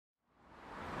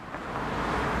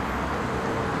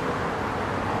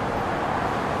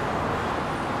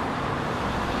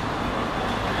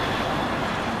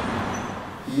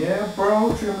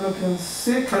bro. Trim looking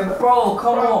sick and... Bro,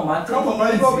 come on, man. Come on,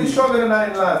 man. You gotta be stronger than that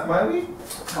in life, man.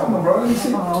 Come on, bro. Let me see.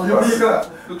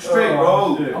 Look straight,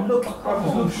 bro. I'm looking.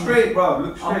 Look straight, bro.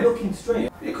 Look straight. I'm looking straight.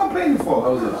 What are you complaining for?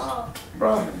 How was it?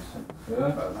 Bro.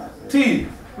 Yeah. T,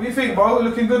 what do you think, bro?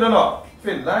 Looking good or not?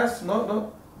 Think nice?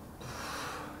 No?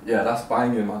 Yeah, that's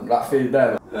banging, man. That fade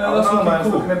there. Yeah, that's cool, man. It's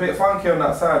looking a bit funky on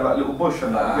that side, like little bush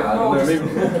and that. You're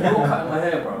cutting my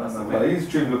hair, bro. That's the way. But his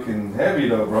trim looking heavy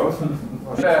though, bro.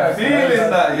 Yeah, feeling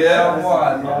that, yeah.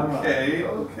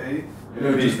 Okay. You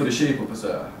know, just for the shape up, it's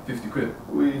 50 quid.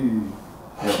 Wee.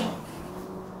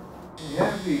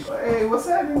 Yeah. Heavy. Hey, what's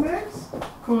happening next?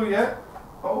 Cool, yeah?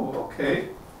 Oh, okay.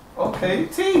 Okay,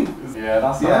 T. Yeah,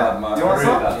 that's hard, man. You want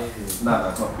some? Nah,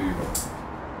 that's not for you, bro.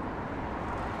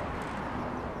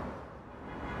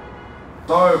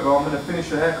 Sorry, bro, I'm gonna finish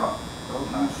your haircut. Don't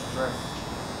be stressed.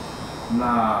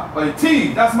 Nah. Wait,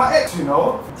 T, that's my ex, you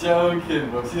know? Joking,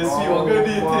 bro. She's sweet. I'm gonna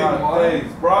do your thing,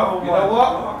 man. Bro, you know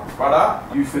what?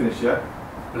 Brother, you finish, yeah?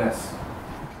 Bless.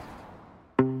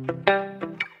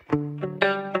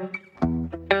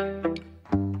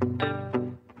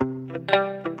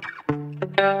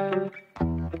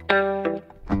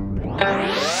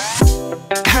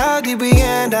 How did we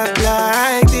end up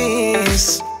like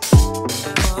this?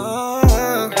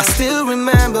 I still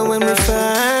remember when we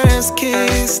first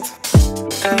kissed.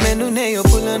 Menune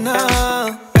pulling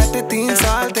up, got the things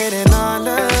salted and all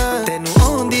up. Then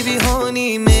only be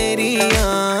honey, Mary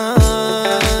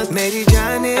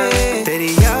Jane.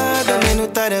 Teri yaad mainu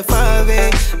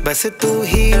tarfaave, bas tu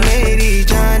hi meri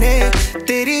jaane.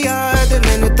 Teri yaad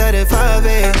mainu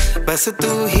tarfaave, bas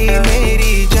tu hi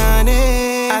meri jaane.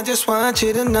 I just want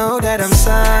you to know that I'm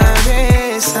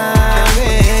sorry,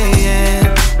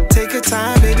 yeah. Take your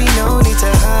time, baby, no need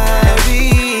to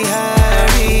hurry,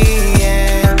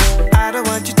 yeah. I don't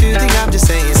want you to think I'm just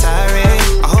saying sorry.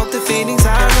 I hope the feelings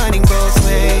are running both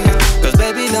ways. Cause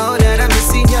baby, know that I'm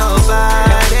missing your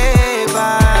body,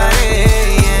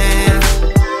 yeah.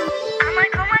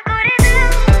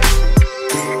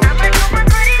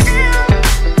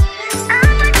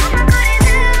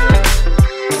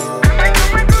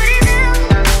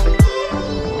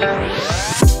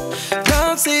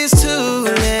 Don't say it's too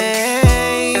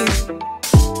late.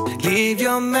 Leave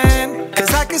your man,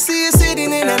 cause I can see you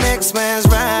sitting in the next man's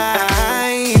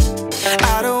ride.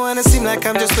 I don't wanna seem like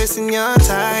I'm just wasting your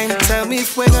time. Tell me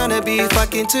if we're gonna be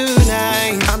fucking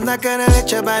tonight. I'm not gonna let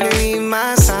your body leave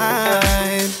my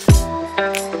side.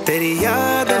 Teri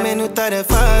yaad mainu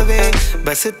tarfaave,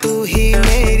 bas tu hi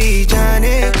meri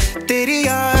jaane. Teri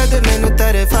yaad mainu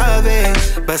tarfaave,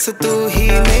 bas tu hi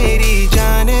meri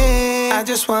jaane. I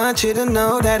just want you to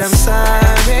know that I'm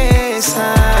sorry,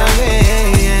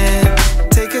 yeah.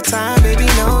 Take your time, baby,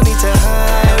 no need to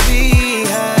hurry,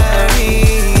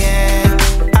 yeah.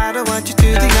 I don't want you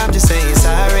to think I'm just saying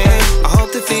sorry. I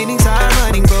hope the feelings are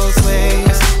running both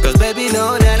ways. Cause baby,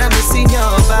 know that I'm missing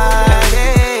your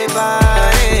body,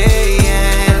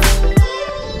 yeah.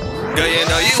 Girl, you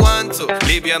know you want to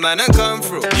leave your man and come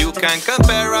through. You can't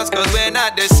compare us cause we're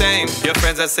not the same. Your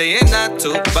friends are saying not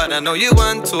to, but I know you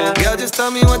want to. Girl, just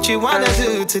tell me what you wanna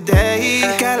do today.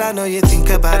 Girl, I know you think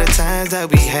about the times that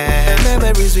we had.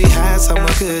 Memories we had, some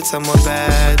were good, some were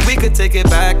bad. We could take it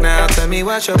back now, tell me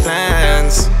what's your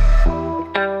plans.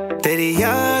 Teri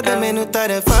yaad mainu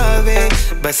tarfaave,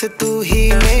 bas tu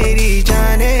hi meri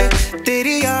jaane.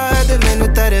 Teri yaad mainu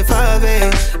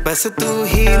tarfaave, bas tu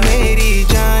hi meri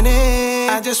jaane.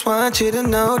 I just want you to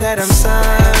know that I'm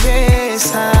sorry,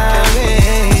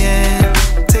 yeah.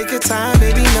 Take your time,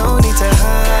 baby, no need to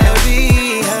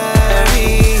hurry,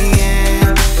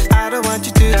 yeah. I don't want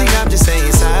you to think I'm just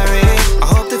saying sorry. I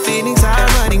hope the feelings are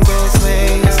running both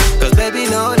ways. Cause baby,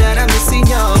 know that I'm missing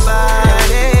your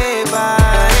body,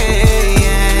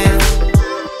 yeah.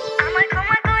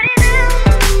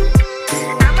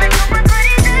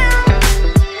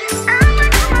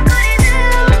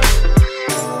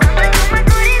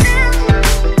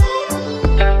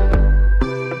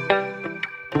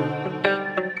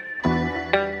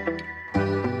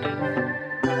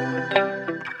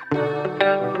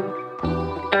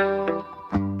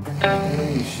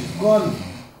 Hey, she's gone.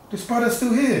 This brother's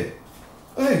still here.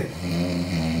 Hey.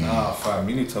 Nah, fam,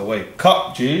 you need to wake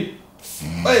up, G.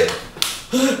 Wait.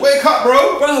 Wake up,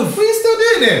 bro. Bro. What are you still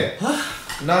doing here? Huh?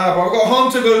 Nah, bro, I got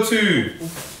home to go to.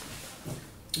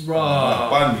 Bro.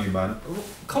 Ban you, man.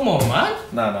 Come on, man.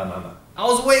 Nah. I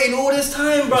was waiting all this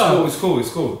time, bro. It's cool.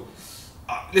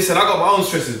 Listen, I got my own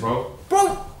stresses, bro.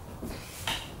 Bro.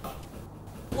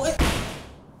 What?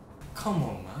 Come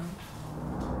on, man.